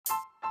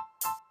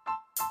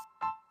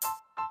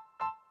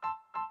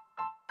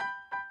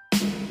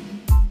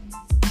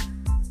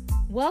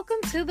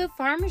Welcome to the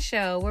Farmer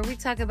Show, where we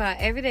talk about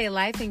everyday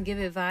life and give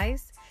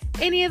advice.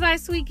 Any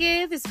advice we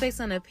give is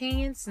based on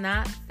opinions,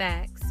 not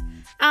facts.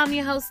 I'm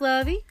your host,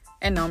 Lovey.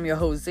 And I'm your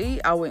host,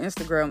 Z. Our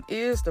Instagram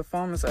is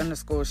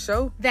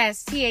thefarmers_show.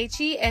 That's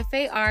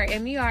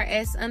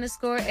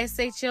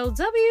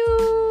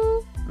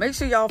TheFarmers_SHOW. Make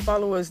sure y'all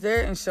follow us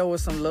there and show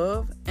us some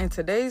love. And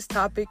today's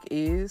topic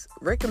is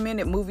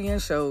recommended movie and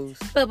shows.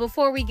 But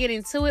before we get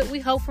into it, we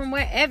hope from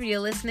wherever you're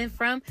listening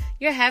from,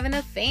 you're having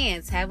a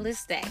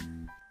fantabulous day.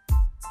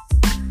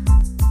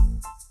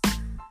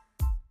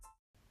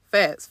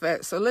 Facts.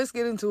 So let's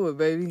get into it,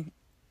 baby.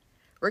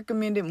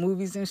 Recommended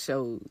movies and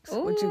shows.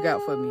 Ooh, what you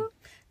got for me?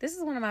 This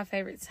is one of my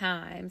favorite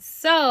times.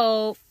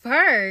 So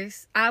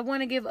first, I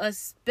want to give a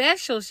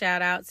special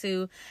shout out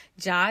to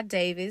Jah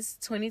Davis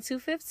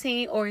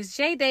 2215, or it's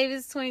J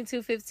Davis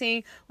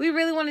 2215. We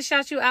really want to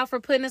shout you out for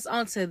putting us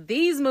onto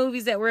these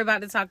movies that we're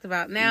about to talk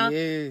about now.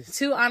 Yes.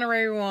 Two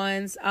honorary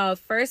ones.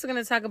 First, we're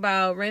going to talk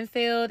about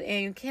Renfield,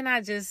 and can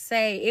I just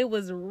say it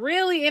was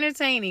really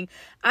entertaining.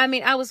 I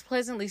mean, I was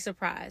pleasantly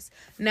surprised.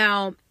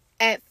 Now,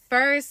 at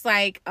first,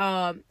 I'm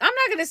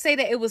not going to say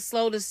that it was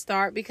slow to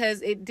start,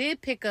 because it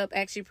did pick up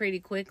actually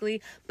pretty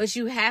quickly, but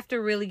you have to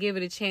really give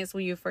it a chance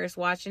when you're first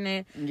watching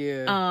it.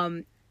 Yeah.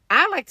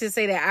 I like to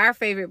say that our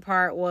favorite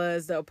part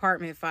was the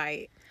apartment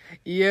fight.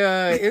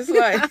 Yeah, it's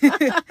like,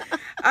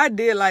 I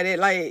did like that.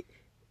 Like,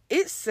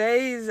 it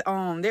says,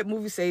 that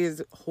movie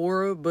says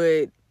horror,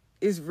 but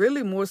it's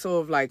really more so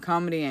of like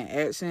comedy and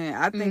action.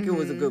 I think it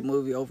was a good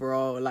movie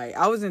overall. Like,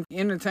 I was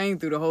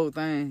entertained through the whole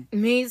thing.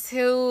 Me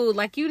too.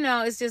 Like,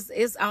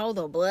 it's all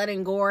the blood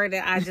and gore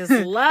that I just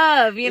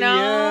love,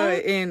 Yeah,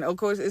 and of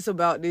course it's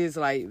about this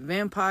like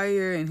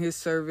vampire and his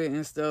servant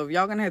and stuff.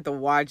 Y'all gonna have to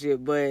watch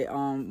it. But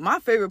my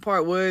favorite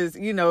part was,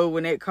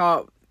 when that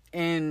cop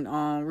and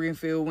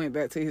Renfield went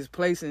back to his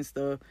place and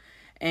stuff,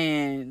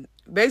 and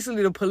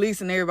basically the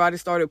police and everybody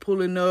started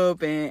pulling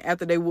up, and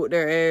after they whooped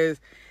their ass,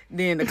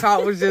 then the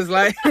cop was just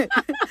like,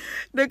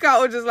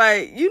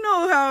 you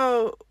know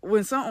how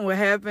when something would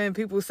happen,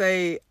 people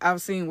say, I've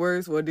seen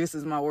worse, well, this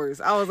is my worst.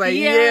 I was like,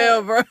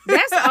 yeah bro.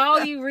 That's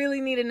all you really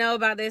need to know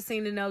about that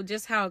scene, to know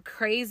just how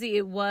crazy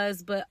it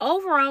was. But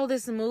overall,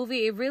 this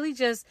movie, it really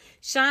just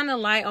shined a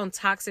light on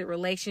toxic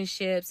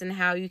relationships and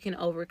how you can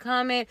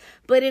overcome it,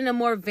 but in a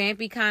more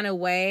vampy kind of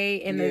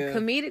way. And the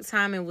comedic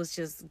timing was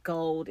just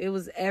gold. It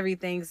was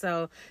everything.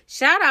 So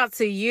shout out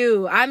to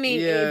you. I mean,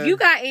 if you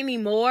got any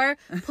more,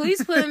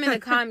 please put them in the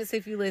comments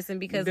if you listen,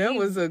 because that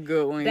was a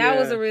good one. That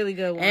was a really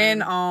good one.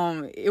 And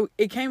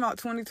it came out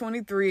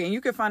 2023, and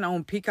you can find it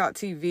on Peacock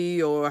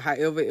TV or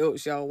however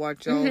else y'all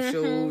watch y'all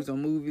shows or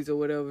movies or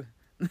whatever.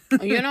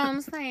 You know what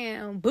I'm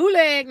saying?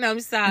 Bootleg. No, I'm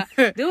sorry.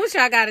 Do what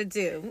y'all gotta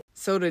do.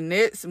 So the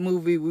next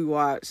movie we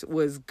watched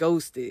was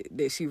Ghosted,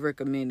 that she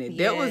recommended.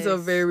 Yes. That was a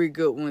very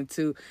good one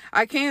too.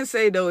 I can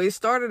say though, it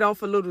started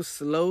off a little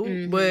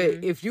slow,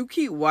 but if you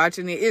keep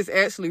watching it, it's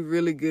actually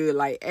really good.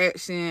 Like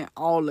action,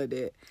 all of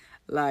that.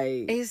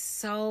 Like, it's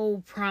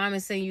so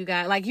promising, you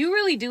guys. Like, you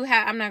really do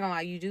have, I'm not gonna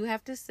lie, you do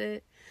have to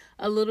sit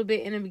a little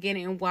bit in the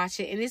beginning and watch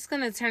it, and it's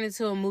gonna turn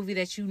into a movie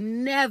that you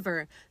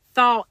never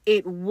thought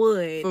it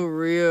would. For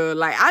real.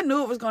 Like, I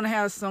knew it was gonna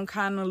have some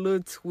kind of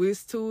little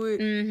twist to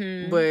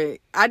it, but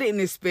I didn't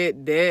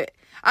expect that.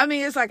 I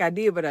mean, it's like I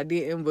did, but I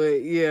didn't.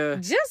 But yeah,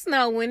 just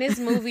know when this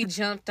movie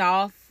jumped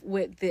off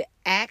with the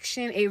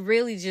action, it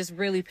really picked up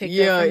from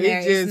there.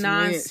 It just it's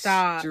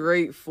nonstop, went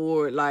straight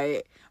forward.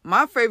 Like,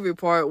 my favorite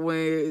part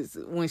was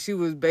when she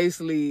was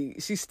basically,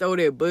 she stole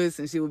that bus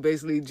and she was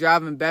basically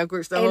driving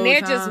backwards the whole time.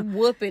 And they're just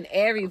whooping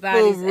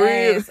everybody's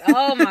ass.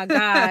 Oh my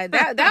God.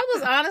 That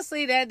was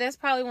honestly, that's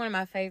probably one of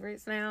my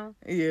favorites now.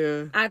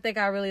 Yeah. I think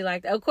I really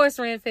liked it. Of course,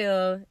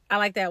 Renfield, I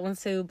like that one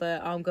too,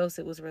 but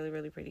Ghosted was really,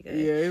 really pretty good.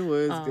 Yeah, it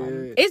was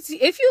good. It's,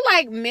 if you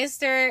like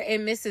Mr.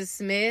 and Mrs.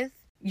 Smith,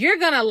 you're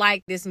gonna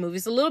like this movie.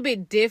 It's a little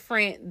bit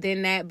different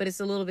than that, but it's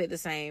a little bit the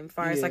same as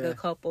far as like a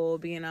couple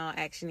being all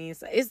actiony and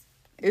stuff.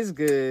 It's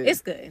good.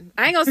 It's good.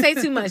 I ain't gonna say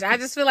too much. I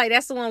just feel like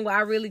that's the one where I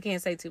really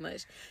can't say too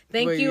much.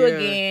 Thank you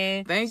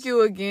again. Thank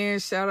you again.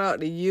 Shout out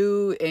to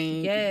you.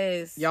 And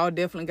yes, y'all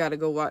definitely got to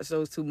go watch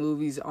those two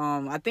movies.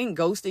 I think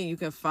Ghosted, you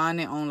can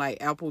find it on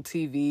like Apple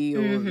TV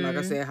or like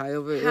I said,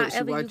 however else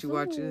you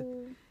watch it.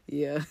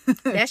 Yeah.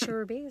 That's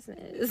your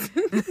business.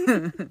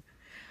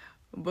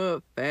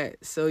 But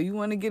facts. So you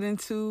want to get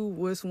into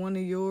what's one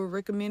of your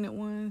recommended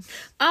ones?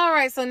 All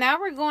right. So now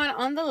we're going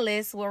on the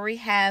list where we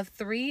have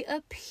 3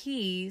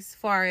 apiece as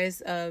far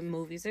as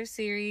movies or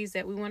series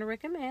that we want to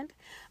recommend.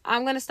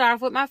 I'm going to start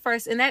off with my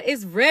first, and that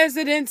is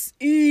Resident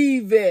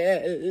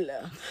Evil.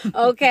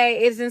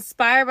 Okay. It's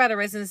inspired by the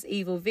Resident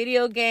Evil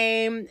video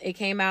game. It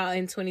came out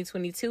in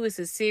 2022. It's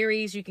a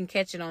series. You can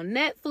catch it on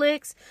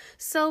Netflix.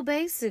 So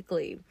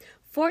basically,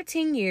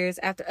 14 years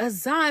after a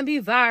zombie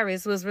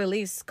virus was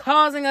released,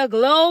 causing a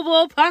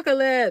global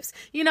apocalypse.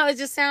 You know, it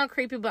just sounds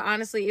creepy, but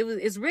honestly,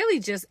 it's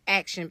really just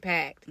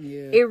action-packed.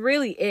 Yeah. It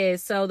really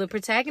is. So the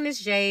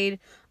protagonist, Jade,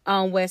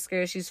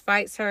 Wesker. She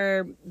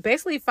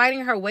basically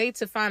fighting her way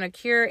to find a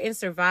cure and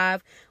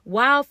survive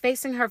while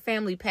facing her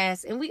family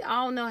past. And we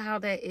all know how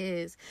that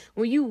is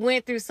when you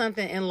went through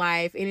something in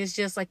life and it's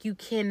just like you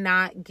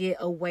cannot get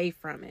away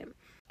from it.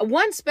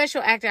 One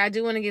special actor I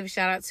do want to give a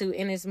shout out to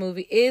in this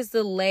movie is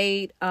the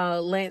late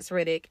Lance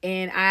Reddick.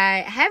 And I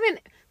haven't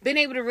been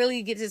able to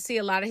really get to see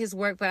a lot of his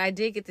work, but I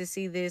did get to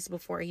see this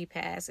before he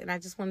passed, and I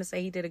just want to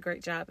say he did a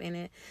great job in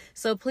it.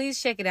 So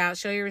please check it out,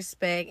 show your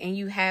respect, and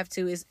you have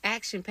to. It's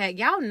action-packed.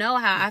 Y'all know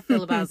how I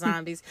feel about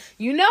zombies.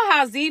 You know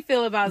how Z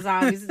feel about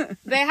zombies.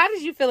 Babe, how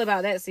did you feel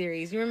about that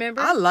series? You remember?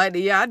 I liked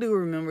it. Yeah, I do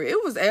remember.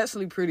 It was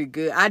actually pretty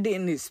good. I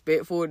didn't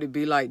expect for it to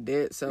be like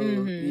that, so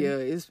yeah,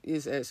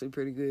 it's actually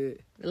pretty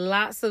good.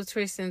 Lots of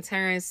twists and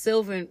turns,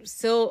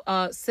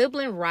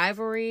 sibling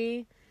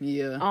rivalry.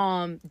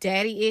 Yeah.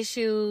 Daddy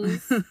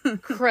issues,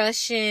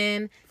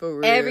 crushing, For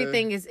real.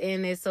 everything is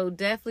in it. So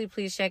definitely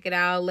please check it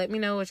out. Let me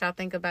know what y'all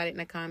think about it in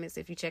the comments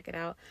if you check it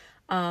out.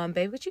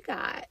 Babe, what you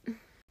got?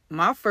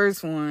 My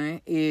first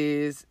one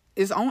it's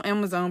on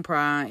Amazon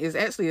Prime. It's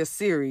actually a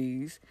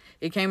series.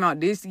 It came out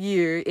this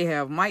year. It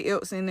have Mike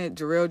Epps in it,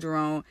 Jarrell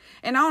Jerome.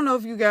 And I don't know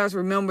if you guys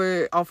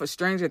remember off of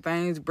Stranger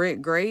Things,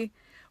 Brett Gray.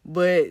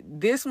 But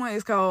this one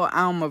is called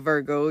I'm a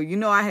Virgo. You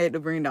know I had to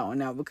bring that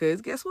one out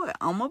because guess what?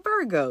 I'm a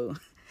Virgo.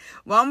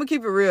 Well, I'm gonna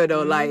keep it real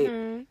though. Like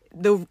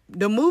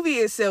the movie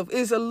itself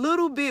is a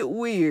little bit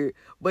weird,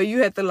 but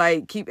you have to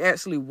like keep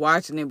actually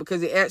watching it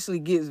because it actually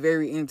gets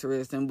very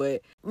interesting.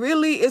 But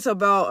really, it's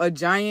about a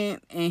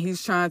giant and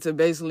he's trying to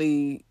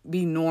basically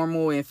be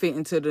normal and fit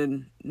into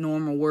the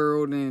normal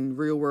world and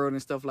real world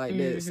and stuff like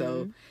that.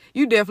 So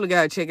you definitely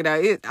gotta check it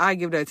out. I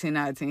give that a 10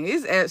 out of 10.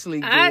 It's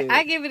actually good.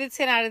 I give it a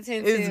 10 out of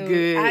 10 too. It's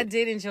good. I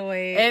did enjoy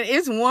it. And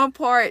it's one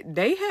part,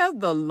 they have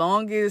the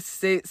longest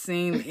sex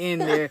scene in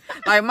there.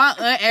 Like, my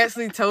aunt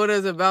actually told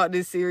us about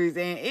this series,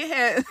 and it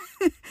had,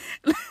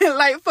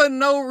 like, for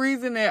no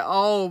reason at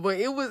all, but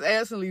it was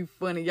actually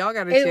funny. Y'all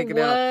gotta check it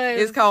out.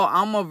 It's called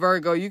I'm a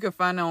Virgo. You can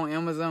find it on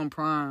Amazon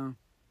Prime.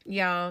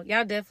 Y'all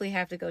definitely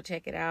have to go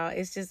check it out.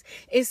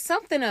 It's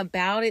something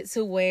about it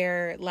to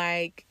where,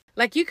 like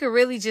you could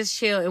really just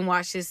chill and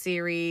watch this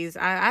series.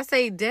 I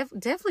say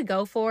definitely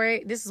go for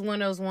it. This is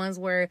one of those ones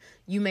where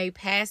you may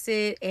pass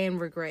it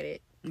and regret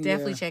it.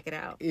 Definitely check it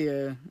out.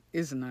 Yeah,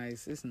 it's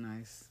nice. It's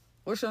nice.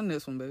 What's your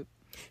next one, babe?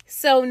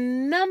 So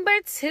number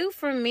 2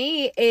 for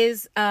me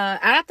is,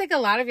 I think a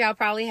lot of y'all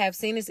probably have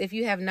seen this. If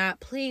you have not,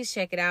 please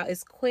check it out.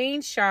 It's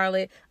Queen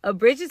Charlotte, a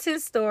Bridgerton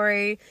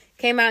story.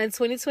 Came out in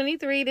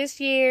 2023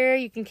 this year.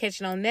 You can catch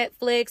it on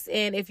Netflix.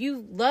 And if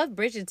you love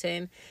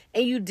Bridgerton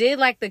and you did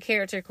like the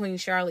character Queen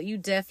Charlotte, you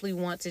definitely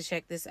want to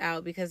check this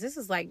out because this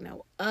is like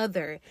no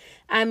other.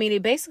 I mean,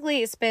 it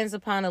basically expands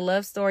upon a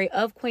love story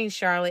of Queen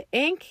Charlotte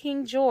and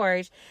King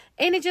George.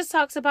 And it just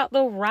talks about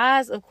the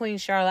rise of Queen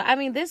Charlotte. I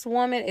mean, this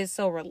woman is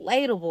so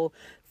relatable,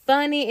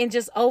 funny, and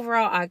just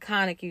overall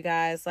iconic, you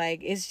guys.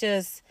 Like, it's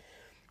just,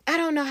 I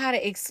don't know how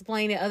to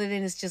explain it other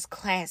than it's just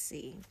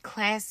classy,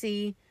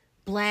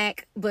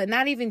 Black, but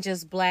not even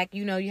just Black.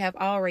 You know, you have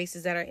all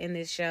races that are in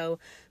this show,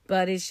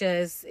 but it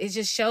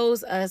just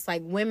shows us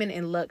like women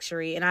in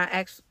luxury, and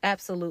I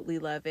absolutely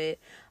love it.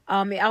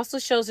 It also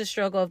shows the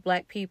struggle of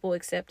Black people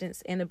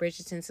acceptance in the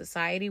Bridgerton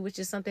society, which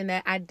is something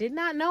that I did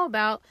not know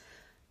about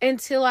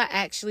until I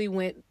actually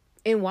went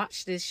and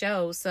watched this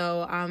show.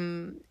 So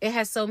it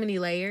has so many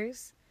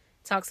layers.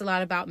 Talks a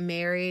lot about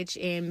marriage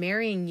and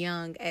marrying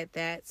young at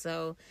that.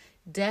 So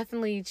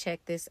definitely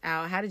check this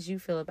out. How did you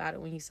feel about it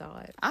when you saw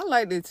it? I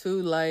liked it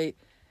too. Like,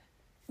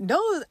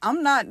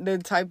 I'm not the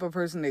type of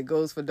person that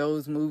goes for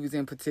those movies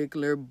in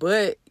particular,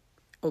 but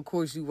of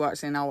course you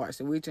watched it and I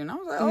watched it with you, and I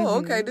was like, oh,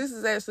 okay, this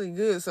is actually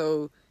good.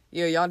 So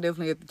yeah, y'all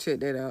definitely have to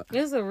check that out.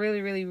 It was a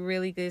really, really,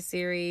 really good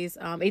series.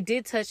 It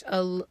did touch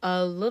a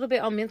little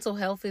bit on mental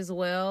health as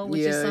well,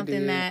 which is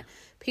something that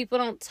people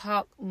don't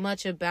talk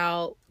much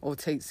about or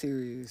take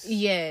serious.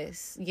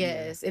 Yes.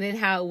 Yeah. And then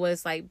how it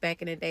was like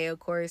back in the day, of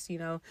course, you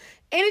know.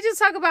 And it just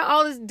talk about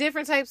all the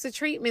different types of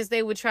treatments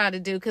they would try to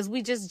do because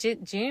we just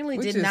genuinely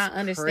did not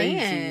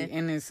understand. Crazy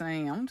and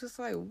insane. I'm just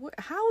like, what?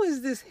 How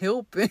is this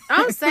helping?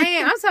 I'm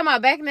talking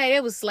about back in the day,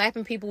 it was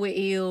slapping people with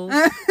eels,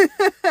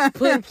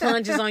 putting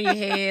plunges on your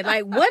head.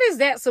 Like, what is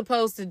that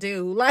supposed to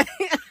do? Like,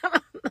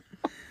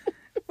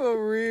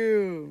 for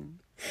real.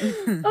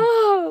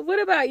 Oh,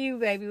 what about you,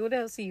 baby? What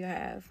else do you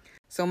have?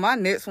 So my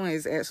next one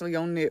is actually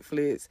on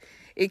Netflix.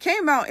 It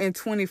came out in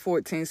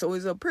 2014, so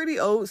it's a pretty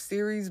old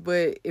series,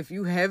 but if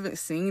you haven't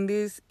seen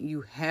this,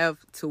 you have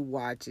to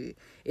watch it.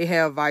 It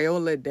have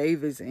Viola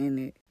Davis in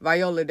it.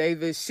 Viola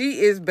Davis,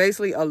 she is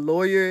basically a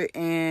lawyer,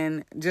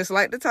 and just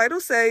like the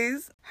title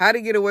says, How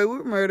to Get Away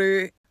with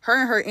Murder, her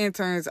and her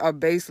interns are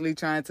basically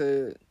trying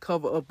to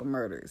cover up a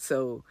murder.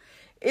 So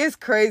it's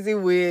crazy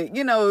with,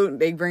 you know,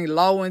 they bring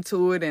law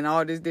into it and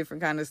all this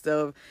different kind of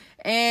stuff.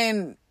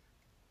 And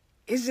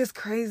it's just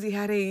crazy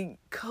how they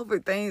cover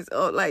things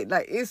up. Like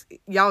it's,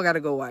 y'all got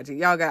to go watch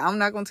it. I'm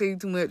not going to tell you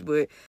too much,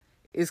 but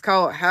It's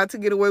called How to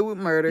Get Away with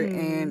Murder,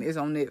 and it's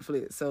on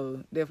Netflix.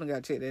 So definitely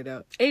got to check that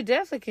out. It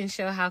definitely can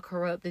show how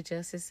corrupt the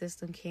justice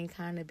system can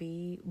kind of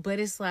be. But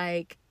it's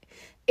like,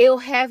 it'll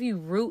have you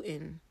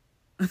rooting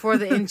for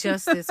the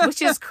injustice,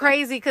 which is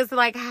crazy because,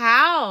 like,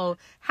 how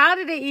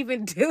did they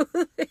even do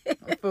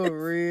it? For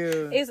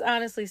real. It's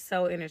honestly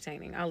so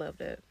entertaining. I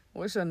loved it.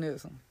 What's your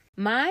next one?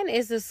 Mine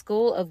is The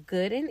School of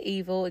Good and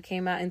Evil. It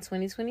came out in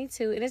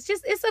 2022, and it's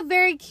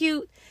very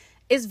cute.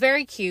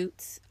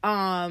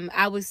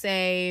 I would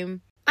say,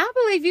 I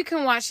believe you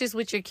can watch this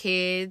with your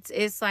kids.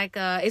 It's like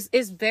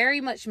it's very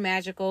much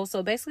magical.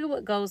 So basically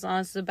what goes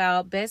on is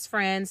about best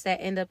friends that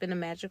end up in a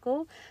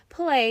magical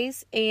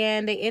place,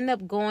 and they end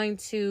up going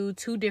to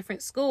two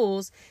different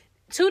schools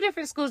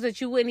that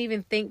you wouldn't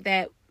even think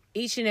that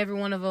each and every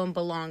one of them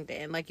belonged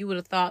in. Like, you would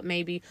have thought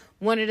maybe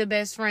one of the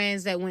best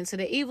friends that went to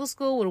the evil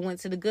school would have went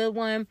to the good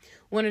one.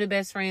 One of the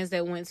best friends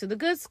that went to the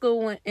good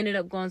school ended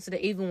up going to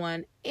the evil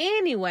one.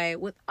 Anyway,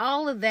 with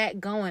all of that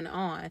going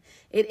on,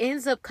 it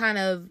ends up kind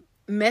of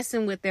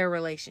messing with their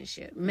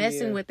relationship,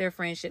 with their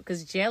friendship,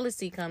 because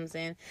jealousy comes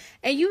in,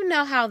 and you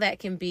know how that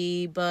can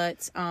be.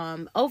 But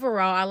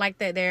overall, I like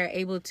that they're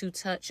able to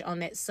touch on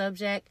that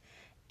subject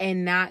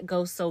and not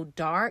go so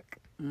dark.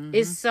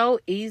 It's so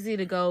easy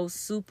to go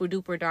super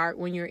duper dark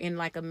when you're in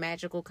like a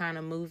magical kind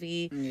of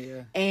movie,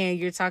 and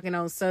you're talking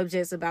on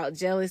subjects about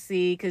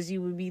jealousy, because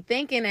you would be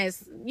thinking,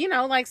 as you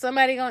know, like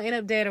somebody gonna end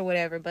up dead or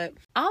whatever. But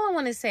all I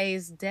want to say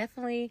is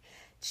definitely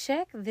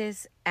check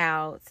this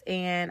out,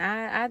 and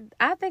I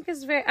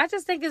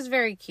just think it's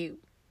very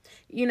cute.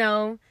 You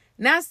know,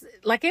 not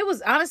like, it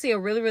was honestly a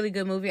really, really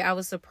good movie. I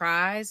was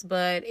surprised,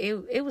 but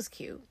it was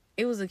cute.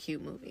 It was a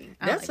cute movie.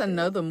 That's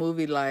another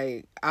movie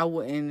like I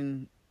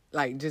wouldn't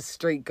like just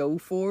straight go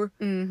for.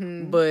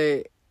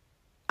 But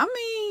I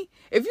mean,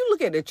 if you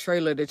look at the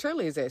trailer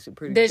is actually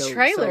pretty dope. The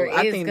trailer so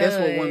I is think good. That's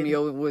what won me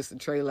over was the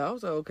trailer. I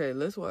was like, okay,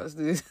 let's watch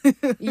this.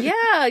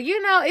 Yeah,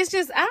 you know, it's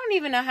just, I don't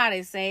even know how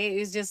to say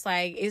it. It's just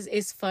like,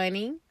 it's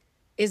funny.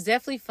 It's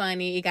definitely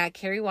funny. It got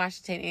Kerry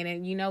Washington in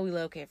it. You know we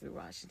love Kerry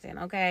Washington,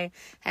 okay?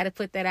 Had to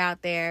put that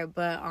out there.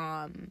 But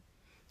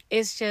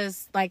it's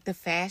just like the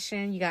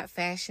fashion. You got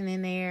fashion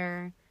in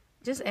there.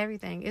 Just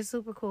everything. It's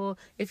super cool.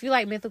 If you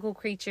like mythical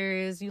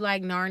creatures, you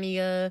like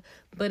Narnia,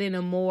 but in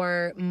a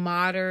more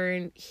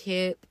modern,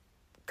 hip,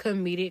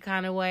 comedic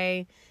kind of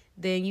way,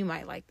 then you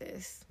might like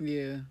this.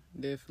 Yeah,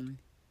 definitely.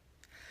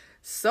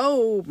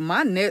 So,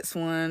 my next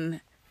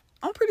one,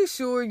 I'm pretty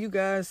sure you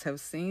guys have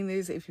seen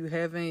this. If you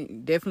haven't, you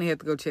definitely have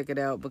to go check it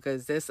out,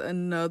 because that's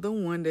another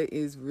one that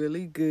is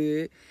really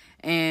good.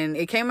 And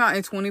it came out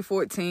in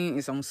 2014.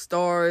 It's on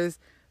Starz.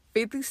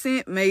 50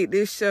 Cent made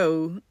this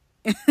show.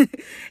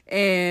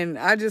 And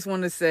I just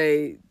want to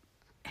say,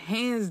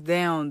 hands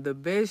down, the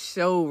best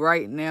show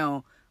right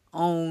now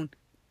on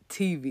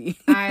TV.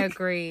 I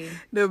agree.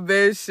 The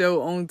best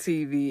show on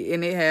TV.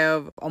 And they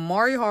have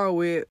Amari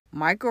Horowitz,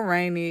 Michael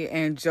Rainey,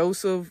 and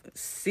Joseph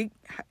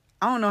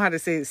I don't know how to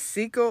say it.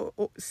 Sikora?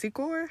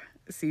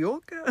 Something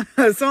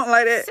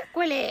like that.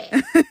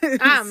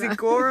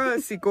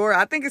 Sikora.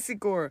 I think it's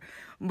Sikora.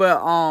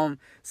 But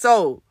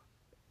so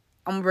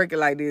I'm gonna break it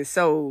like this.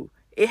 So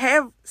it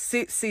have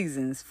 6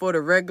 seasons for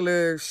the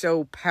regular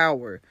show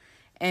Power.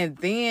 And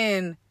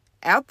then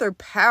after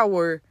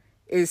Power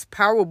is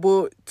Power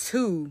Book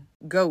 2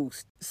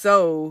 Ghost.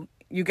 So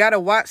you got to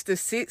watch the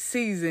 6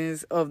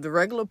 seasons of the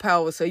regular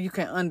Power so you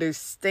can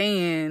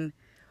understand.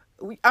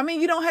 I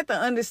mean, you don't have to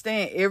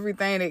understand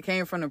everything that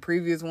came from the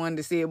previous one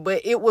to see it,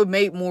 but it would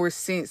make more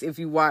sense if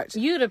you watch.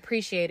 You'd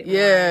appreciate it more.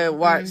 Yeah,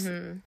 watch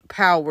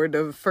Power,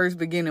 the first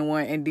beginning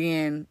one, and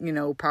then,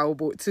 Power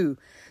Book 2.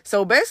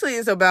 So basically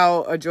it's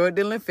about a drug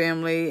dealing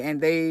family, and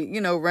they,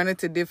 run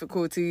into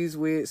difficulties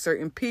with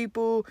certain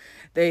people.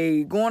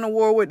 They go on a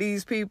war with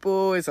these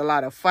people. It's a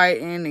lot of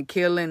fighting and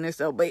killing and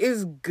stuff, but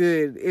it's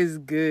good. It's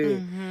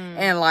good.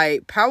 And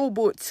like Power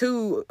Book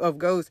 2 of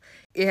Ghost,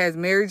 it has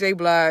Mary J.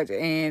 Blige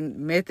and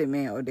Method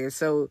Man out there.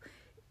 So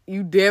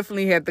you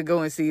definitely have to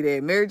go and see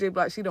that. Mary J.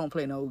 Blige, she don't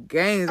play no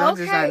games. I'm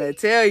just trying to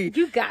tell you.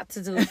 You got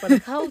to do it for the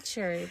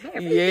culture.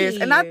 Yes.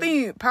 And I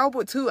think Power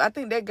Book 2, I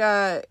think that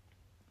got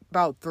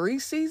about 3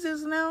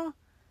 seasons now.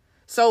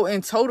 So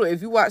in total,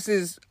 if you watch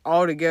this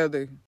all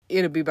together,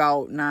 it'll be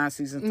about 9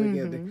 seasons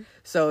together.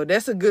 So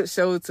that's a good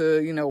show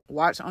to,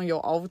 watch on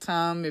your off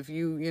time if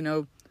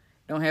you,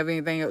 don't have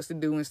anything else to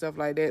do and stuff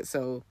like that.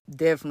 So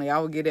definitely, I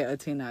would get it a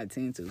 10 out of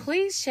 10 too.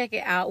 Please check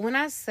it out. When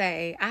I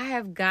say I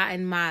have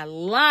gotten my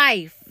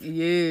life.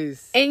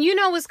 Yes. And you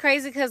know what's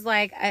crazy? Because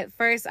like at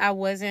first I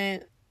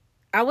wasn't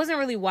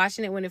really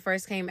watching it when it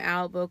first came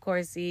out, but of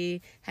course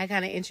he had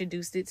kind of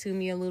introduced it to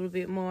me a little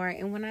bit more.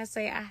 And when I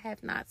say I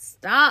have not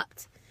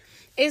stopped,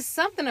 it's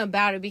something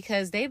about it,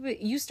 because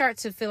you start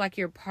to feel like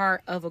you're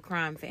part of a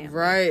crime family.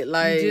 Right.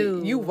 Like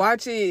you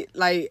watch it,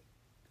 like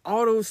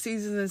all those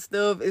seasons and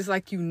stuff, it's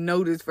like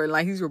this for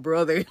like he's your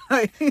brother.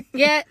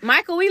 Yeah,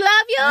 Michael, we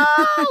love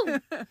you.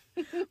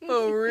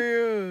 For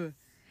real.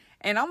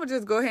 And I'm gonna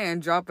just go ahead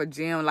and drop a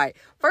gem. Like,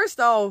 first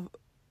off,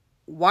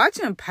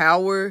 watching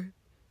Power,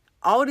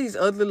 all these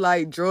other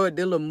like drug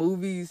dealer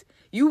movies,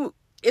 you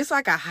it's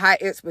like a high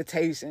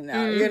expectation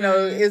now. You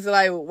know, it's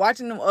like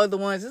watching them other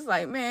ones. It's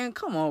like, man,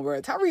 come on, bro.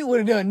 Tyree would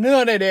have done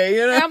none of that.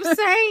 You know, I'm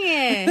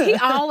saying he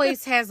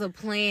always has a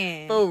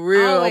plan. For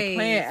real, always. A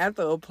plan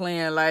after a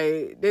plan.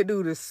 Like that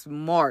dude is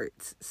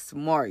smart.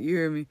 You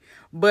hear me?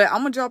 But I'm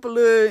gonna drop a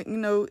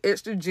little,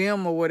 extra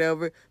gem or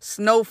whatever.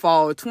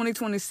 Snowfall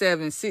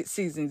 2027, 6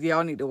 seasons.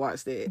 Y'all need to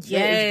watch that.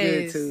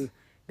 Yes.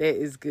 That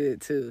is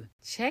good too.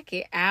 Check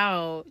it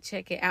out.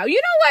 You know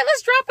what?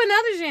 Let's drop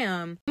another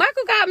gem.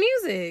 Michael got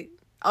music.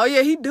 Oh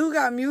yeah, he do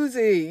got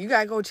music. You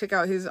gotta go check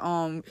out his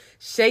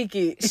Shake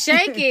It.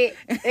 Shake It.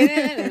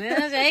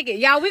 Shake It.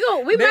 Y'all, we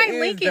might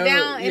link it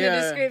down in the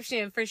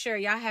description for sure.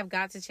 Y'all have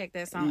got to check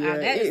that song out.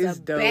 That is a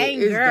dope.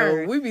 banger. It's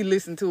dope. We be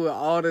listening to it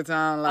all the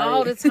time.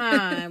 All the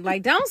time.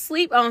 Like, don't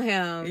sleep on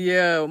him.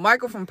 Yeah,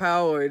 Michael from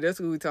Power. That's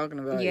who we talking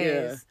about.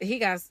 Yes. Yeah. He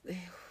got...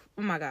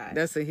 Oh my God.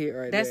 That's a hit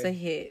right there. That's a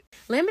hit.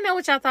 Let me know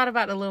what y'all thought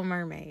about The Little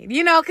Mermaid.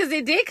 Because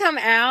it did come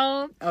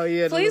out. Oh,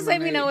 yeah. Please let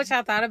me know what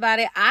y'all thought about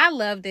it. I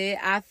loved it.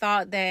 I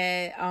thought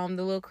that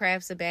the little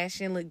crab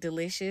Sebastian looked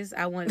delicious.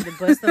 I wanted to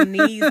bust some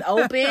knees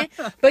open.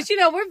 But,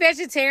 we're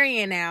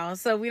vegetarian now.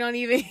 So we don't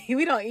even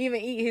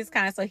eat his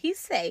kind. So he's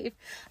safe.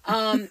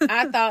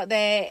 I thought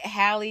that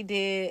Halle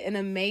did an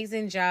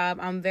amazing job.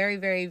 I'm very,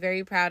 very,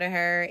 very proud of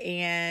her.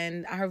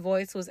 And her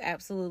voice was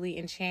absolutely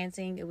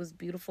enchanting. It was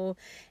beautiful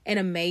and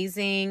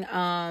amazing.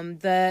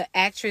 The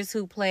actress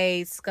who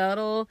played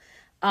Scuttle,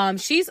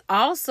 she's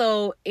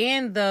also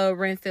in the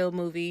Renfield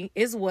movie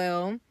as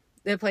well.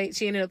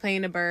 She ended up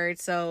playing the bird,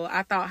 so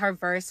I thought her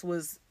verse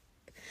was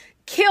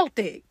killed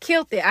it.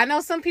 I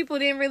know some people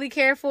didn't really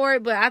care for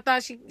it, but I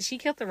thought she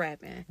killed the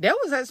rapping. That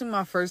was actually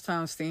my first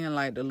time seeing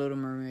like The Little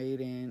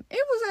Mermaid, and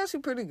it was actually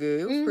pretty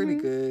good. It was pretty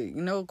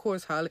good. Of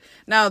course, Holly.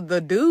 Now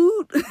the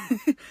dude,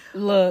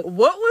 look,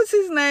 what was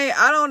his name?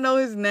 I don't know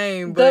his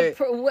name, but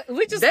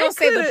we just gonna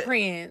say the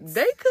Prince.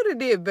 They could have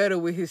did better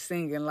with his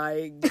singing.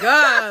 Like,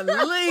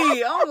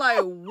 golly, I'm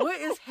like, what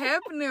is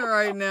happening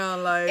right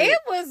now? Like, it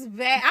was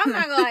bad. I'm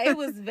not gonna lie, it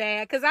was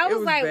bad because I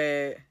was like,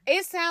 bad.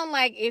 It sounded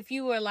like if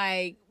you were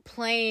like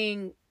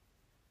playing,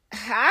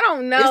 I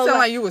don't know. It sounded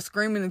like you were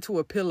screaming into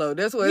a pillow.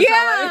 That's what it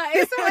sounded like.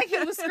 It sounded like he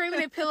was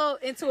screaming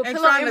into a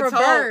pillow in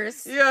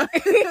reverse. Yeah.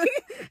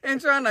 And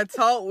trying to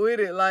talk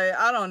with it. Like,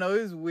 I don't know.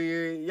 It's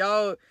weird.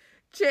 Y'all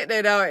check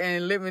that out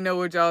and let me know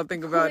what y'all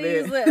think about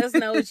that. Please let us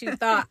know what you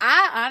thought.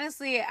 I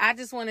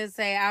just want to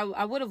say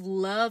I would have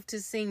loved to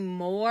sing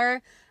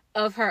more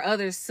of her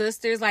other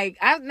sisters. Like,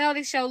 I know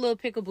they show little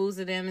pick-a-boos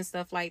of them and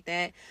stuff like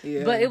that.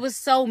 Yeah. But it was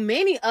so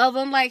many of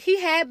them. Like, he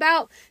had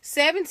about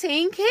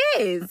 17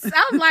 kids.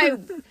 I was like,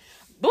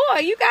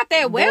 boy, you got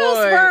that whale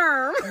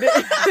sperm.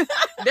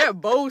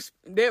 That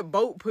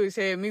boat push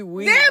had me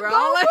weak,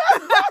 bro.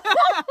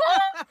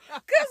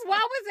 Because why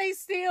was they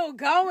still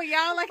going,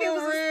 y'all? Like, it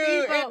was a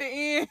speedboat. At the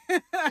end.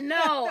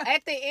 No,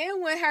 at the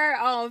end when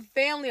her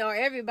family or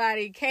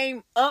everybody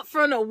came up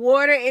from the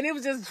water and it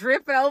was just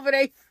dripping over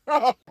their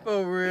front.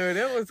 For real,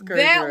 that was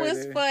crazy. That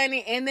was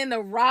funny. And then the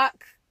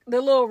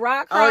little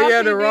rock crawl. Oh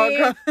yeah, the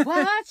rock crawl.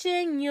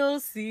 Watching, you'll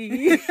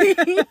see.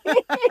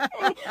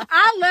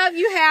 I love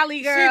you,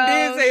 Halle, girl. She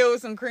did say it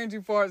was some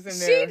cringy parts in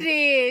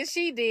there.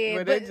 She did.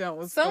 But that jump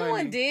was someone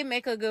funny. did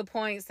make a good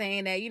point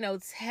saying that,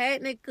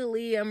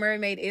 technically a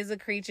mermaid is a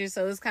creature,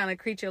 so it's kind of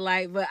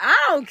creature-like, but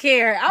I don't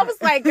care. I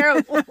was like, girl,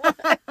 what?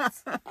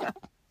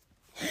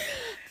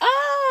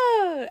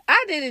 Oh,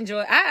 I did enjoy.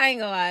 I ain't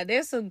gonna lie.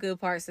 There's some good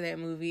parts of that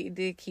movie. It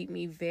did keep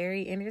me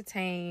very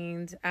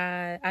entertained.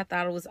 I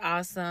thought it was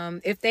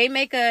awesome. If they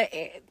make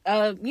a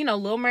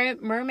Little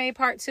Mermaid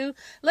Part 2,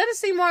 let us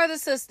see more of the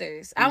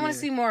sisters. I want to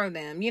see more of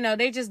them.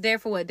 They're just there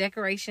for what,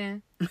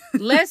 decoration?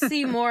 Let's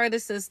see more of the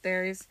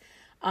sisters.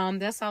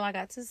 That's all I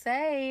got to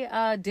say.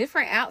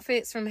 Different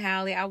outfits from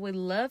Halle. I would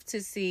love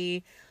to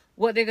see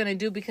what they're gonna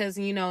do because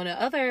the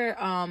other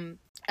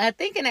I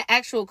think in the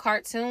actual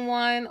cartoon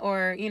one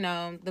or,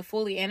 the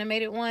fully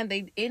animated one,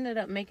 they ended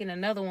up making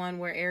another one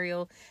where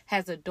Ariel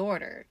has a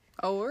daughter.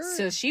 Oh, really?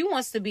 So she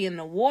wants to be in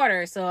the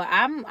water. So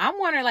I'm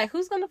wondering, like,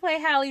 who's going to play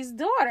Halle's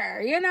daughter,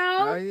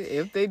 Oh, yeah.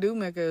 If they do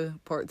make a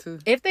part 2.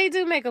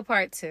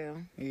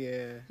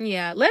 Yeah.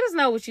 Yeah. Let us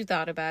know what you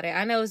thought about it.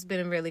 I know it's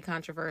been really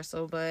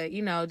controversial, but,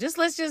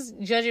 let's just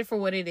judge it for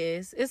what it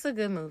is. It's a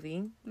good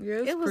movie.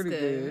 Yeah, it was good.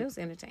 good. It was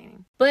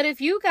entertaining. But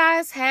if you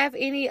guys have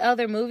any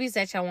other movies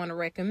that y'all want to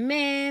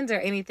recommend or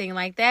anything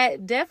like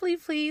that, definitely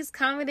please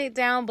comment it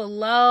down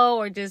below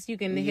or just you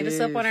can hit us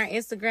up on our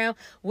Instagram.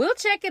 We'll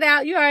check it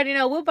out. You already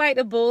know. We'll bite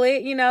the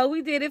bullet.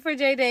 We did it for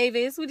Jay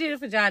Davis. We did it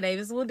for John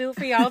Davis. We'll do it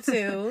for y'all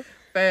too.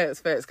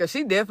 Facts, because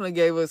she definitely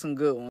gave us some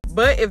good ones.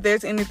 But if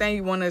there's anything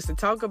you want us to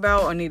talk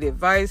about or need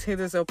advice, hit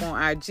us up on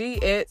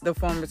IG at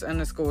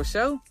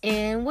 @thefarmers_show.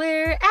 And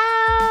we're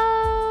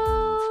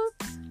out.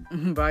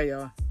 Bye,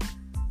 y'all.